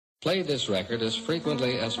Play this record as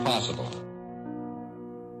frequently as possible.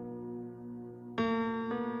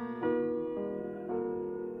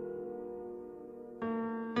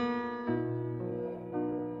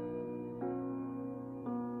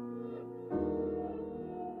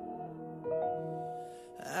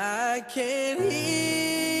 I can't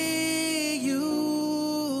hear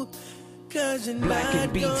you, 'cause you're Black not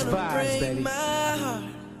and Beats gonna vibes, break baby. my heart.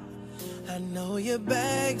 I know your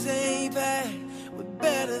bags ain't packed, we're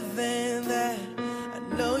better than that. I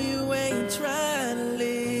know you ain't trying to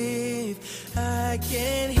leave. I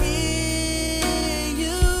can't hear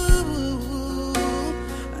you,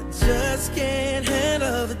 I just can't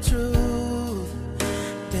handle the truth.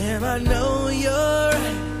 Damn, I know you're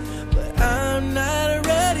right, but I'm not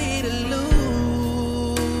ready to lose.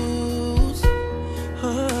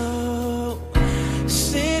 Oh,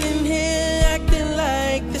 sitting here acting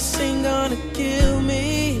like this ain't gonna kill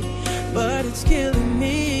me, but it's killing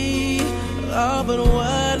me. Oh, but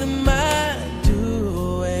what am I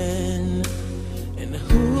doing? And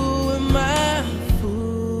who am I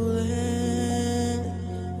fooling?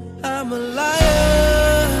 I'm a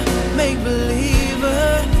liar, make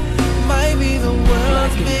believer, might be the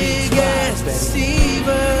world's biggest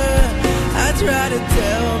deceiver. I try to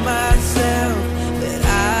tell myself